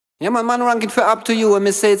Yeah, man, rank it for up to you. When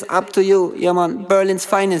me say it's up to you, yeah, man, Berlin's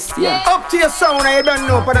finest, yeah. Up to your sound, I don't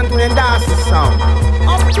know, but I'm doing dance sound.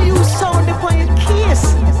 Up to you, sound upon your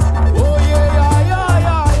case. Oh, yeah.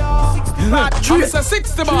 60 baht. It's a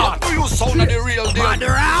 60 baht. Up to you, sound of the real deal.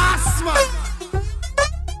 Mother ass, man.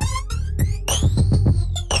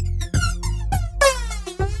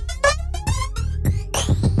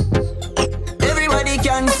 Everybody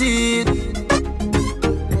can see it.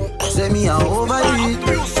 Say me a overdo it.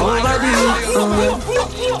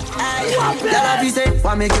 Y'all be say,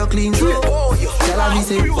 why make you clean so? Y'all be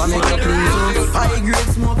say, why make you clean so? High grade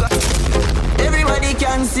smoker. Everybody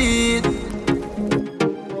can see it.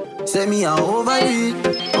 Say me a overdo it,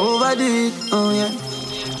 oh yeah.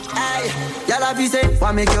 Y'all be say,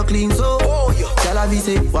 why make you clean so? Y'all be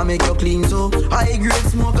say, why make you clean so? High grade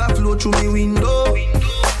smoker flow through me window.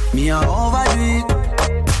 Me a overdo it.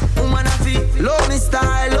 Woman I feel, love me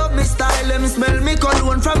style. Let me smell me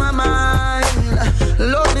cologne from my mind.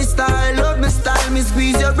 Love me style. Me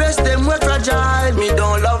squeeze your breast, them we're fragile. Me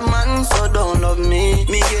don't love man, so don't love me.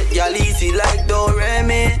 Me get y'all easy like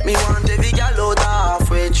Doremi. Me want every gal out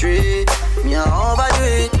halfway tree. Me a overdo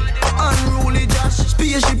it. Unruly Josh,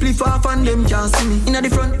 spaceship far from them can't see me. Inna the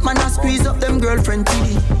front, man I squeeze up them girlfriend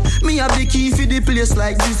TD. Me have the key for the place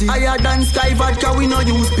like Dizzy. Higher than Sky Vodka, we no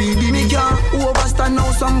use PD. Me can't overstand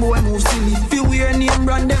now, some boy move silly. Fi wear name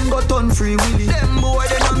brand, them go turn free willy. Them boy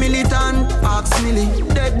they no militant, ask Millie.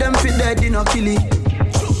 Dead them fit dead, they no kill it.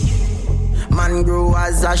 Man grow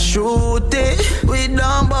as a shooty. We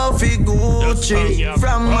don't bow fi Gucci.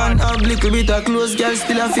 From man have little bit of clothes, girl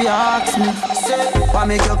still a fi ask me. Say, why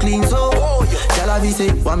make you clean so? Y'all be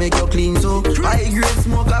say, why make you clean so? High grade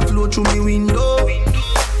smoke a flow through me window.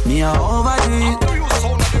 Me a overdo it.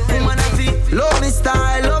 Woman I feel, love me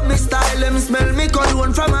style. Let me smell me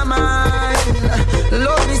cologne from my mind.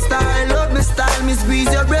 Love me style. Me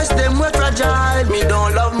squeeze your breast, them we're fragile. Me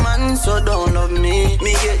don't love man, so don't love me.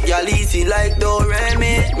 Me get y'all easy like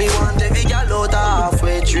Doremi. Me want every gal out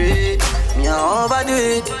halfway tree. Me a overdo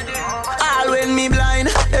it. All when me blind,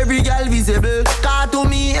 every gal visible. Car to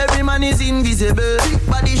me, every man is invisible. Big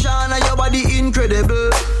body shine and your body incredible.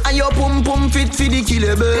 And your pum fit for the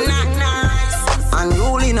killable. Nice. And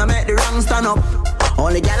rolling I make the wrong stand up.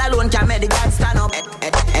 Only gal alone can make the god stand up.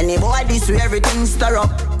 Any boy this way everything stir up.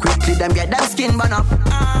 Quickly them get them skin burn up.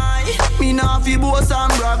 Aye, me nah fi boast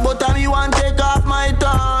and brag, but I me want take off my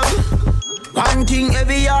tag. One thing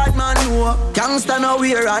every yard man know, gangsta no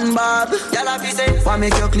wear and bag. Y'all fi say, why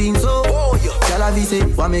make you clean so? Y'all fi say,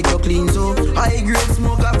 why make you clean so? High grade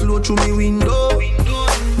smoke a flow through me window.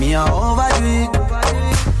 Me a overdo it.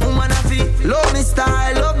 Woman I fi, love me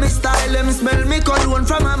style. Let me smell me cologne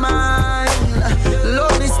from my mind.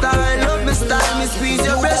 Love me style. Me squeeze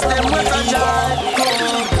your breast, them we're fragile.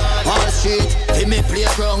 Wall Street, they me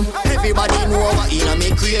playground. Everybody know what in a me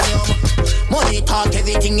cranium. Money talk,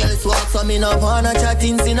 everything else walk. So me no wanna chat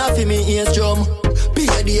things in a fi me ears drum.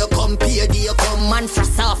 Pay do you come, man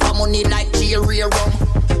frost off a money like cherry rum.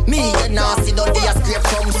 Me get nasty, don't be a scrape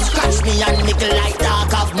from. Scratch me and nickel like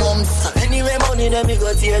dark of mums. Anyway money then me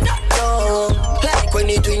go tear that down. Like when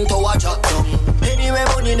it twin to watch up down. Anyway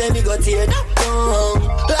money then me go tear that down.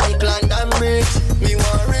 Like land and bridge. Me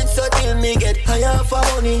want rich so till me get higher for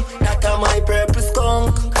money. That a my purple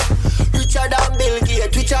skunk. Richer than Bill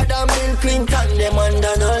Gates, richer than Bill Clinton. Them and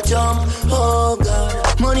Donald Trump. Oh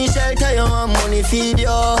God. Money shelter you and money feed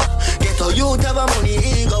you. Get a youth have a money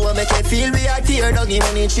ego. What make you feel we are tear down the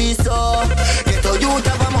money tree so. Get a youth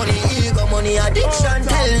have a money ego. Money addiction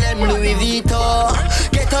tell them Louis Vuitton.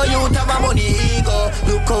 Get a youth have a money ego.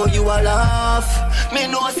 Look how you a laugh. Me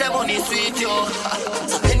know say money sweet yo.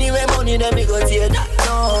 Anyway money then me go tear that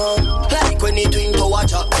down. Like when it twin to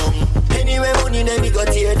watch up down. Anyway money then me go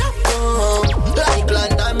tear that down. Like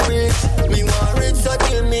land and bridge. Me want rich so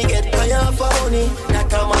till me get higher for money.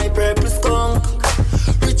 That a my purple skunk.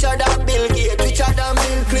 Richer than Bill Gates, richer than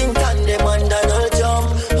Bill Clinton. Them and Donald Trump.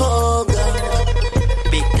 Oh God.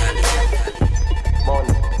 Big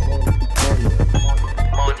money.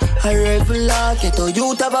 I regular get a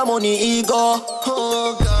youth have a money ego.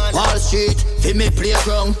 Oh God. Wall Street, fi me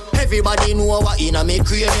playground. Everybody know what in a me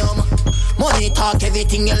cranium. Money talk,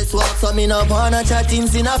 everything else walk. So me no wanna chat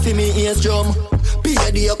things in a fi me ears drum. Pay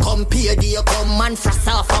do you come, man frost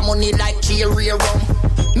off a money like cherry rum.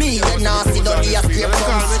 Me get nasty, don't be a scrape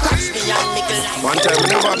from. Scratch me and nickel like. One time we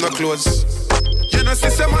never have no clothes. You know see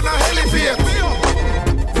some man a elevate.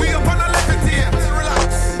 We up on a levitate. Relax.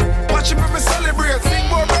 Watch him me celebrate. Sing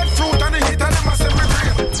more breadfruit and the heat and them a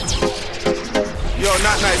celebrate. Yo,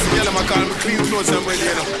 Notnice, the girl call me clean clothes and when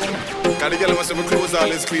you know. Cause the girl say my clothes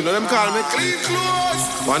all is clean. No, them call me clean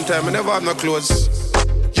clothes. One time I never have no clothes.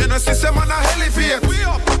 You know, system on a elevate. We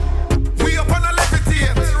up on a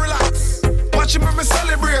levitate. Relax. Watch him when me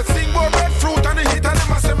celebrate. Sing more breadfruit and the heat and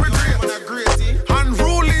them a segregate.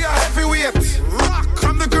 Unruly a heavyweight. Rock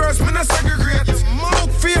from the girls, me not segregate.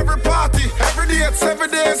 Look for every party, every day, 7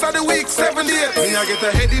 days of the week, 7 days. Me I get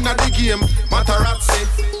a head in the game, Matarazzi.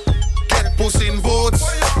 Get pussy in boats,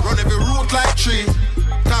 run every route like tree.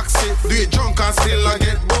 Taxi, do it drunk and still I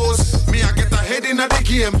get boss. Me I get a head in the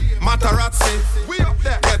game, Matarazzi.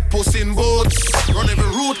 Get pussy in boats, run every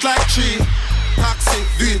route like tree. Taxi,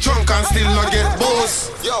 do it drunk and still not get boss.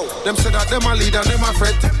 Yo, them say that them a lead and them a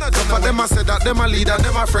fret. Some of them a say that them a lead and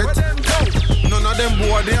them a fret. None of them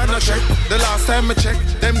boy they are not check. The last time I check,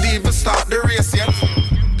 them didn't even start the race yet.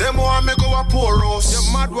 Them want me go a poor roast. You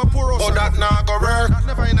mad what poor roast? Oh that nah go work.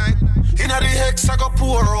 Inna the hex I go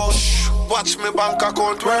poor roast. Watch me bank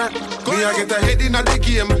account work. Me I get a head inna the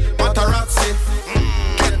game, Matarazzi.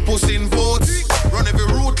 Get pussy in votes, run every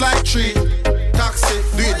route like tree. Taxi,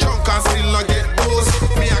 do it drunk and still not get boss.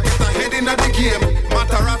 Me I get a head inna the game,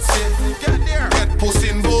 Matarazzi. Get pussy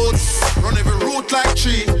in votes, run every route like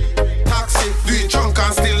tree. Taxi, do it drunk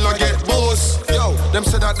and still not get boss. Yo, them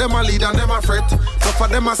say that them a lead and them a fret. Some of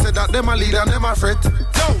them a say that them a lead and them a fret.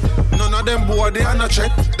 Yo, none of them boy they are not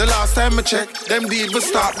check. The last time I check, them didn't even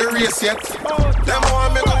start the race yet. Them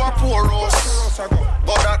want me go a poor roast,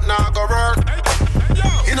 but that nah go work.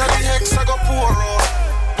 Inna the hex I go poor roast.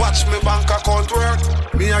 Watch me bank account work.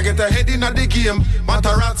 Me I get a head inna the game,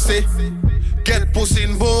 Matarazzi. Get pussy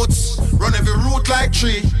in boats, run every route like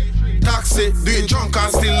tree. Taxi, do it drunk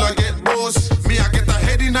and still not get boss. Me I get a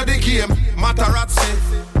head inna the game,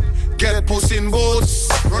 Matarazzi. Get pussy in boats,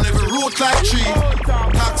 run every route like tree.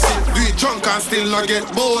 Taxi, do it drunk and still not get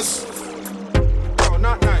boss. Yo,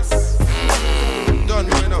 Notnice. Done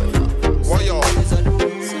me enough. Why y'all?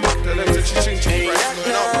 Tell them to ching right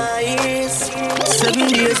now. 7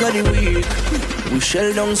 days of the week, we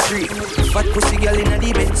shell down street. Fat pussy girl in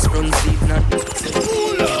the Benz, run sleep not.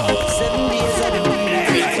 7 days of the week,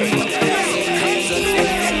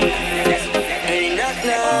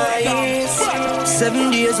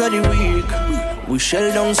 7 days of the week, we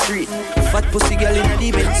shell down street. Fat pussy girl in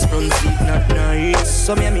the Benz, run sleep not nice.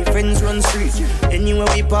 So me and me friends run street. Anywhere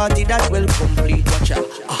we party that well complete. Watch out,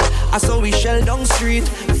 I saw we shell down street.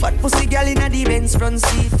 Fat pussy girl in the Benz, run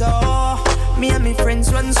seat. Oh, me and me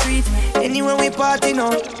friends run street. Anywhere we party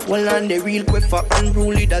now. Well on the real quick for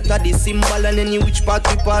unruly, that are the symbol. And any which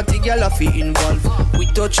party girl a feel involved. We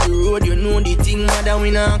touch the road, you know the thing, madam.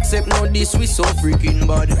 We not accept no this, we so freaking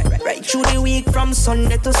bad. Right through the week from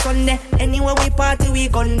Sunday to Sunday. Anywhere we party, we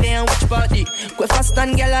gone there. Which party? Go fast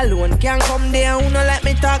and girl alone can't come there. Who no let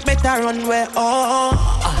me talk, better run where.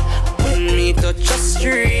 When me touch the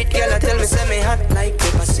street, girl I tell me say me hot like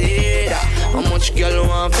pepper cider. How much girl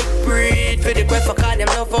want to breathe for the quefa, cause them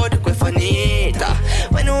love how the quefa need.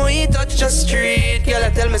 When we touch the street, girl I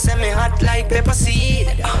tell me say me hot like pepper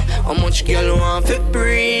cider. How much girl want to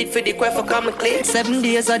breathe for the quefa, cause me clean. 7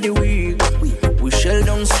 days of the week, we shell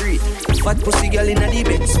down street. Fat pussy girl in the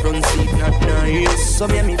Benz, run sleep not nice. So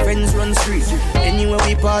me and me friends run street. Anywhere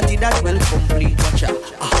we party that well complete. Watch out,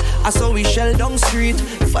 I saw we shell down street.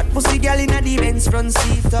 Fat pussy girl in the Benz, run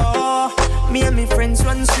seat. Oh, me and me friends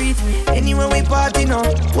run street. Anywhere we party now.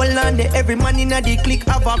 Well on there, every man in the clique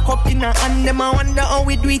have a cup in her hand. Them I wonder how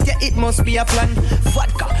we do it, yeah, it must be a plan.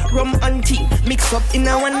 Vodka, rum and tea, mix up in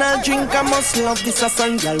a one I'll drink. I must love this a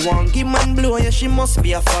song. Girl want give man blow, yeah, she must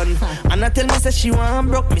be a fun. And I tell me say she want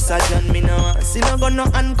broke, Mr. John. Me no see no gun no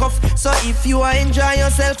handcuff. So if you are enjoy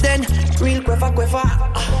yourself then real quefa.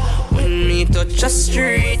 When me touch the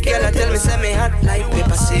street, girl I tell me say me hot like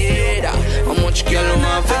pepper cider. How much girl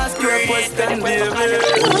want to question, baby?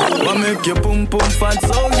 What make you pum pum fat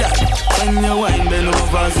so girl? When you wine bend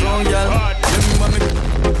over so girl.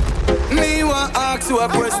 Me want ask you a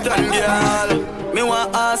question, girl. Me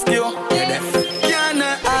want ask you. Can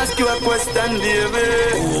I ask you a question,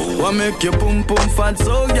 baby? What make you pum pum fat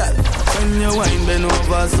so girl? When you wine bend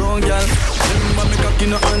over so girl. Remember me cocky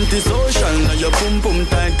no antisocial. Now your pum pum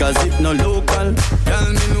tight cause it no local.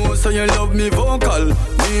 Tell me no so you love me vocal.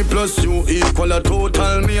 Me plus you equal a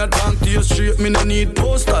total. Me a talk to you straight, me no need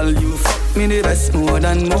postal. You fuck me the best more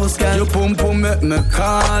than most girl. Your pum pum make me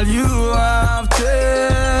call you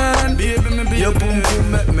often. Baby me baby. Your pum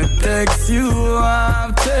pum make me text you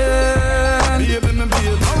often. Baby me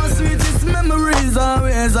baby. Our sweetest memories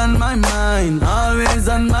always on my mind. Always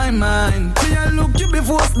on my mind. Me I look you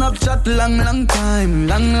before Snapchat long time.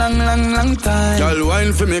 Long time. Girl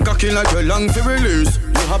wine for me cocky like you long for release.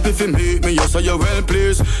 You happy for me, you say you well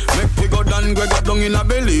pleased. Make we go down, we got down in a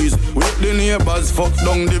Belize. With the neighbors, fuck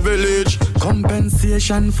down the village.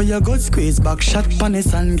 Compensation for your good squeeze. Back shot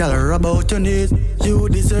panis and gal rub out your knees. You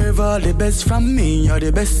deserve all the best from me. You're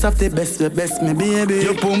the best of the best, me baby.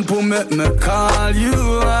 Your pum pum make me call you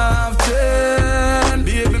often.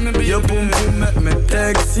 Baby, me baby. Your pum pum make me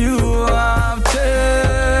text you often.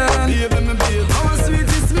 Baby, me baby. Our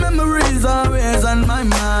sweetest memories always on my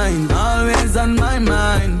mind. Always on my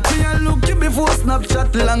mind. Me I look you before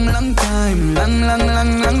Snapchat long time.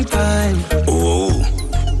 Long time. Oh.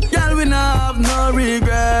 Girl, we not have no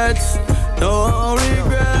regrets. No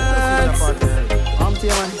regrets. No.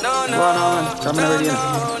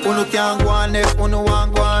 Uno can't go on if uno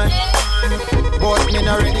want go on. But me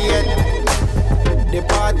not ready yet. The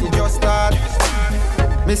party just start.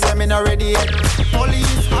 Me say me not ready yet.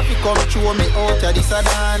 Police happy come show me out of this a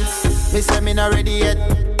dance. Me say me not ready yet.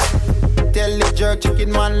 Tell the jerk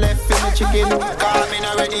chicken man left in the chicken. Call me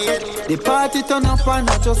not ready yet. The party turn up and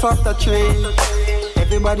not just after 3.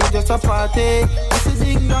 Everybody just a party. Missy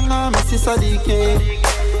Ding Dong and Missy Sadike.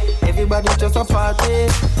 Everybody just a party.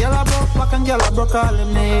 Girl a broke back and girl a broke all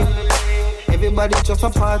them name. Everybody just a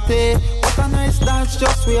party. What a nice dance,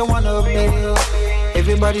 just where one of me.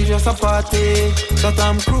 Everybody just a party. Shut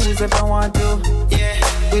Tom Cruise if I want to. Yeah.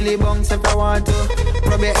 Willy Bunks if I want to.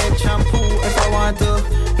 Rub your head shampoo if I want to.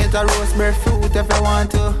 Get a rosemary fruit if I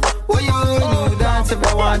want to. Oh, you dance if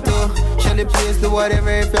I want to. Shelly please do whatever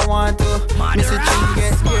if you want to. Missy Ching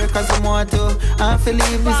get here cause you want to. And if you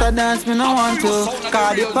leave this a dance me no want to.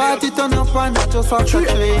 Cause the party turn up and not just after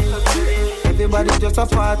 3. Everybody just a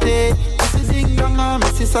party. Missy Ding Dong and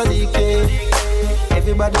Missy Sadike.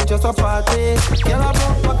 Everybody just a party. Girl a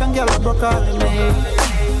broke back and girl a broke all the name.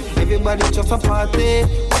 Everybody just a party.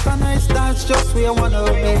 What a nice dance just where one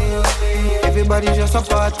of me. Everybody just a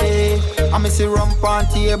party. I miss a rum on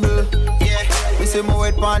table. Yeah. Miss a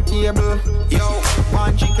moed on table. Yo,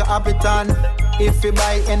 one drink a Appleton. If you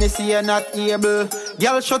buy NSC you're not able.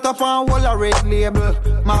 Girl shut up and wall a red label.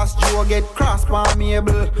 Mass Joe get crossed on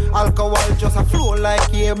Mabel. Alcohol just a flow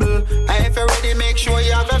like cable. And if you're ready make sure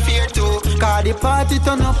you have a fear too. Cause the party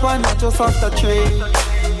turn up and not just after 3.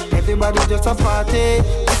 Everybody just a party.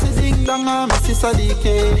 Missy Ding Dong and Missy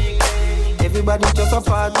Sadike. Everybody just a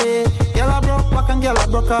party. Girl a broke back and girl a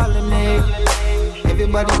broke all them name.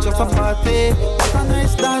 Everybody just a party. What a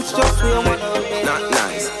nice dance just where one of me. Not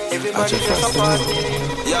nice. Everybody just a party.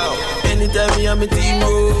 Yo, anytime me and my team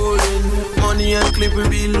rolling, money and clip will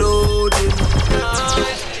be loading.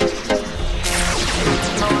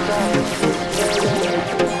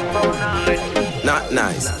 Not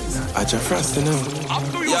nice. I just frost enough.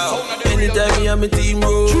 Yo, anytime me and my team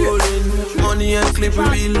rolling, money and clip will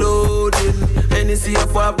be loading. Anything a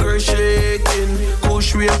pop girl shaking,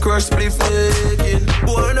 push real crush spliff flaking.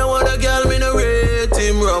 Boy, no other girl me no rate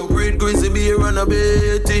him. Rum breed grizzly beer and a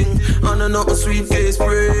baiting. And a nothing sweet face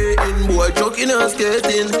spraying. Boy, joking and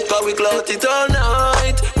skating. Cause we clout it all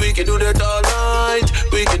night. We can do that all night.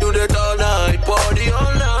 We can do that all night. Party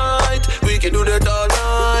all night. We can do that all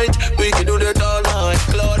night. We can do that all night.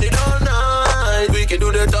 Cloud it all night. We can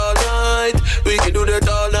do that all night. We can do that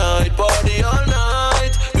all night. Party all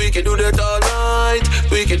night. We can do that all night.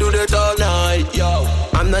 We can do that all night. Yo,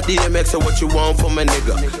 I'm not DMX, so what you want from a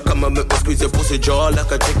nigga? Come on, make me squeeze your pussy jaw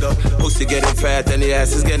like a jigger. Pussy getting fat and the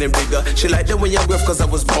ass is getting bigger. She liked it when you're rough cause I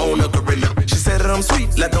was born a gorilla. She said that I'm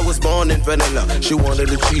sweet like I was born in vanilla. She wanted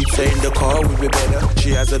to cheat, saying the car would be better.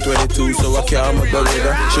 She has a 22, so I can't make her with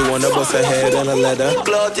her. She wanna bust her head and a leather.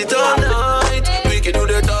 Clout it all night. We can do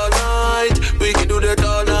that all night. We can do that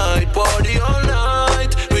all night. Party all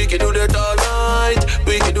night. We can do that all night.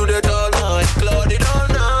 We can do that all night. Cloud it all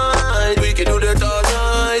night. We can do that all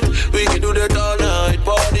night. We can do that all night.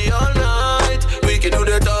 Party all night. We can do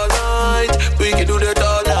that all night. We can do that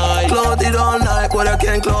all night. Cloud it all night, but I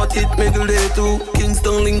can't cloud it. Middle day too.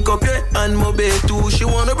 Kingston link up, yeah, and Mobe too. She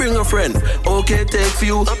wanna bring a friend. Okay, take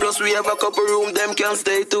few. And plus we have a couple room, them can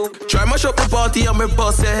stay too. Try mash up the party and me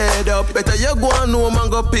bust your head up. Better you go and home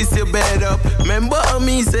and go piss your bed up. Remember how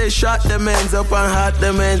me say shot them ends up and hot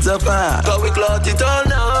them ends up. Cause we clout it all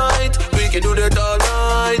night. We can do that all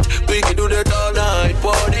night. We can do that all night.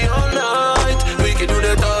 Party all night. We can do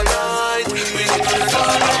that all night. We can do that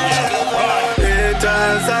all night.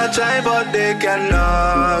 Haters I try but they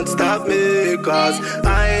cannot stop me. Cause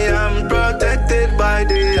I am protected by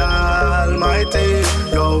the Almighty.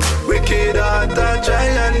 Yo, wicked heart I try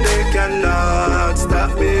and they cannot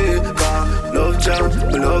stop me. Cause love Jah,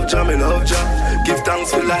 me love Jah, me love Jah. Give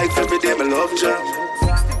thanks for life every day, me love Jah.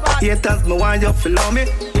 Haters me want you follow me.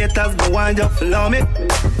 Haters me want you follow me.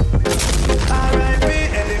 R.I.P.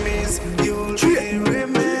 enemies, you'll be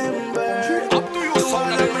remembered.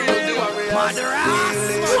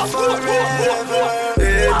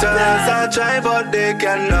 Haters Haters I try but they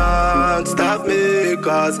cannot stop me,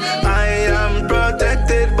 cause I am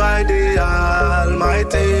protected by the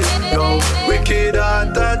Almighty. Yo, wicked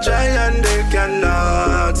heart I try and they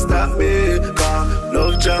cannot stop me, cause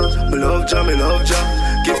love Jah, me love Jah, me love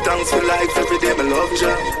Jah. Give thanks for life every day, me love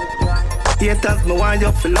Jah. Haters me want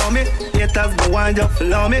you follow me, haters me want you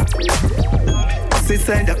follow me.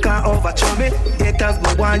 Sister you can't overthrow me, haters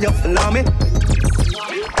me want you follow me.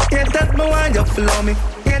 Haters me want you follow me,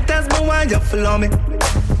 haters me want you follow me.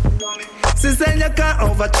 Sister you can't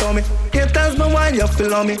overthrow me, haters me want you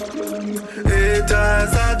follow me.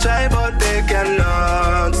 Haters I try but they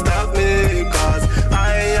cannot stop me, cause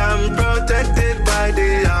I am protected by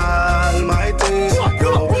the Almighty.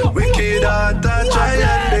 Yo, wicked heart I try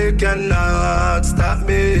and they cannot stop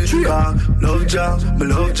me, cause love Jah, me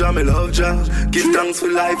love Jah, me love Jah. Give thanks for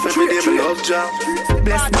life every day, me love Jah.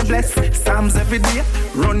 Bless me bless, Psalms every day.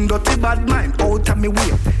 Run dirty bad mind out of me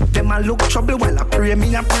way. Them a look trouble while I pray,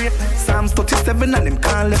 me a pray. Psalms 37 and them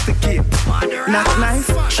can't left the cape. Not nice,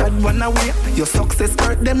 shad one away. Your success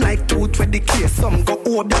hurt them like 220K. Some go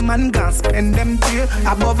owe them and gone spend them tear.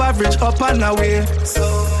 Above average up and away.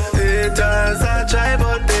 So haters I try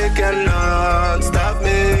but they cannot stop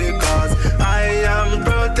me, cause I am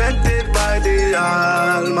protected by the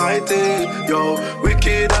Almighty. Yo,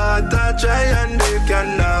 wicked heart I try and they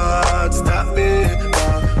cannot stop me,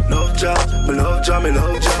 cause love Jah, me love Jah, me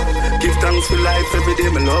love Jah. Give thanks for life every day,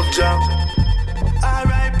 me love Jah.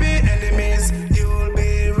 R.I.P. enemies, you'll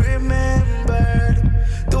be remembered.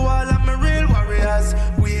 To all of my real warriors,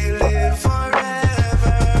 we live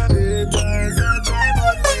forever. Haters I try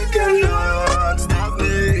but they cannot stop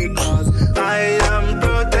me, cause I am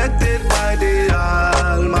protected by the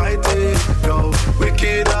Almighty. Yo,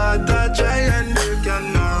 wicked heart I try and they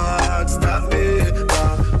cannot stop me,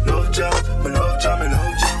 cause love Jah, me love Jah, me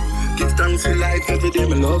love Jah. Give thanks for life every day,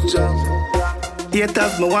 me love Jah.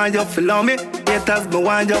 Haters me want you follow me, haters me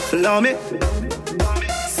want you follow me.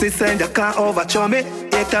 Sister you can't overthrow me,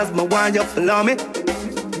 haters me want you follow me.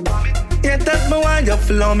 Haters me want you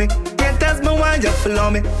follow me, haters me want you follow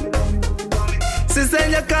me. Sister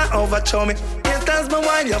you can't overthrow me, haters me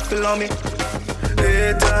want you follow me.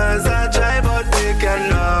 Haters I try but they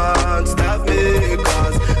cannot stop me,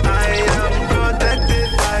 cause I am protected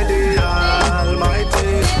by the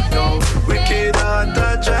Almighty. No wicked heart I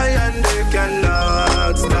try and they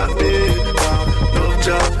cannot stop me, cause love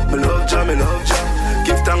Jah, me love Jah, me love Jah.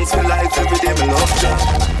 Give thanks for life every day, me love Jah.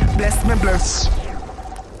 Bless me bless,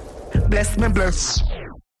 bless me bless,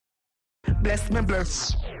 bless me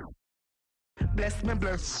bless, bless me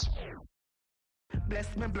bless,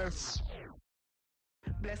 bless me bless,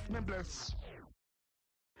 bless me bless,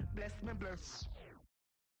 bless me bless,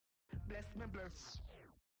 bless me bless,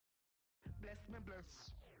 bless me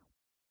bless.